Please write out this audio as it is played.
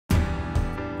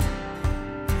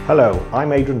Hello,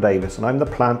 I'm Adrian Davies and I'm the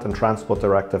Plant and Transport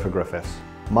Director for Griffiths.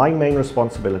 My main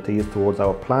responsibility is towards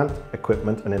our plant,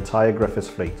 equipment and entire Griffiths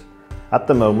fleet. At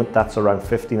the moment that's around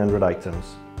 1,500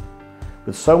 items.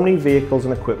 With so many vehicles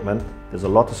and equipment, there's a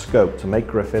lot of scope to make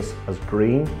Griffiths as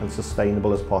green and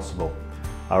sustainable as possible.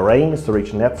 Our aim is to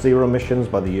reach net zero emissions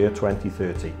by the year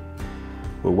 2030.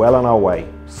 We're well on our way.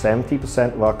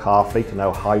 70% of our car fleet are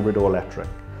now hybrid or electric.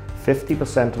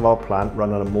 50% of our plant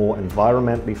run on a more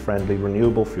environmentally friendly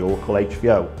renewable fuel called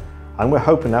HVO, and we're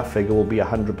hoping that figure will be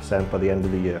 100% by the end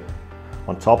of the year.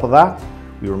 On top of that,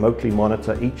 we remotely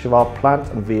monitor each of our plant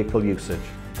and vehicle usage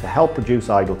to help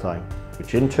reduce idle time,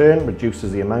 which in turn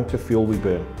reduces the amount of fuel we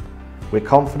burn. We're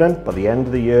confident by the end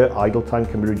of the year idle time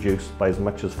can be reduced by as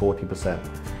much as 40%,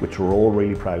 which we're all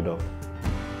really proud of.